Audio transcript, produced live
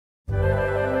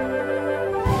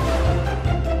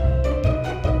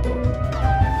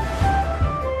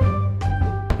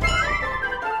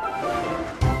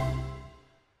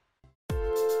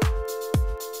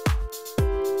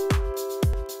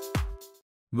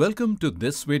Welcome to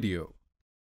this video.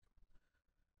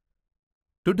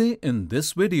 Today in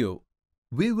this video,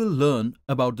 we will learn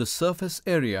about the surface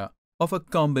area of a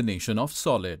combination of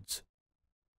solids.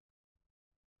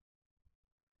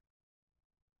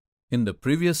 In the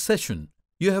previous session,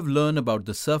 you have learned about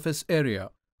the surface area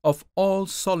of all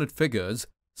solid figures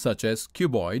such as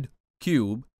cuboid,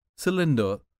 cube,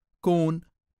 cylinder, cone,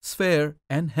 sphere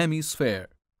and hemisphere.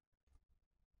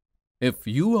 If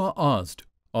you are asked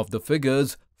of the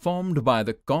figures formed by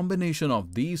the combination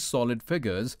of these solid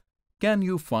figures, can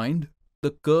you find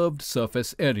the curved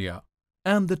surface area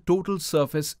and the total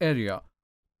surface area?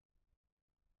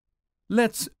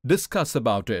 Let's discuss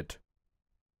about it.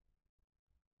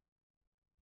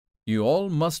 You all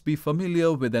must be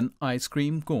familiar with an ice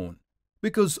cream cone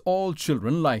because all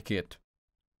children like it.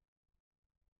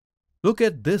 Look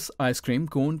at this ice cream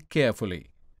cone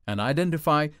carefully and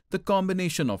identify the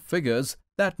combination of figures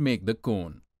that make the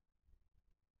cone.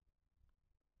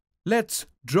 Let's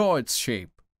draw its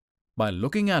shape. By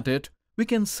looking at it, we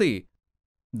can see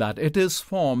that it is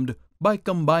formed by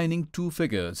combining two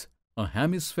figures, a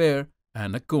hemisphere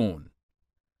and a cone.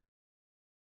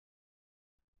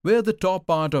 Where the top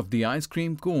part of the ice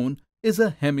cream cone is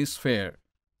a hemisphere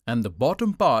and the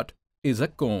bottom part is a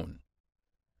cone.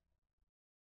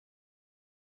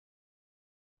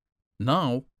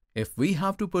 Now, if we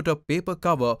have to put a paper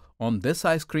cover on this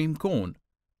ice cream cone,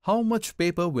 how much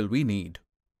paper will we need?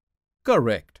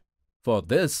 Correct. For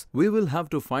this, we will have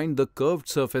to find the curved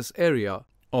surface area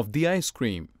of the ice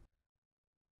cream.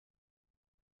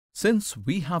 Since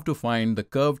we have to find the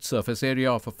curved surface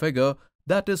area of a figure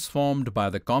that is formed by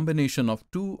the combination of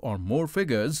two or more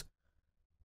figures,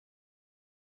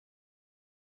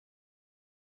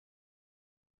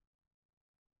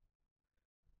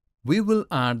 we will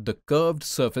add the curved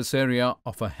surface area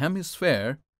of a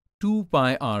hemisphere 2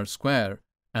 pi r square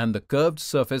and the curved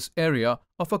surface area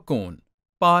of a cone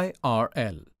pi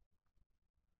rl.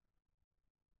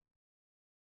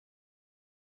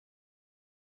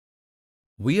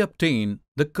 We obtain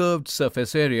the curved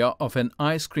surface area of an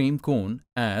ice cream cone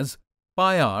as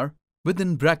pi r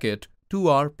within bracket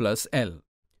 2r plus l.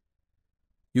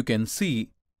 You can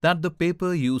see that the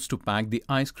paper used to pack the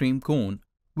ice cream cone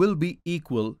will be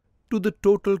equal to the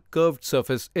total curved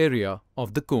surface area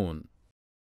of the cone.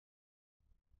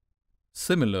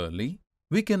 Similarly,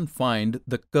 we can find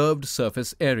the curved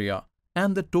surface area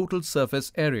and the total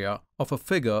surface area of a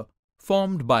figure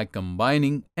formed by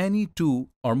combining any two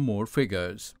or more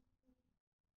figures.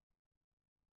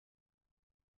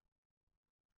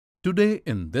 Today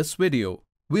in this video,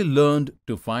 we learned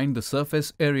to find the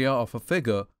surface area of a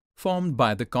figure formed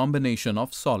by the combination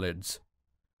of solids.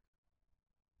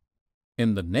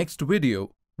 In the next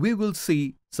video, we will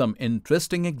see some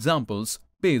interesting examples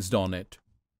based on it.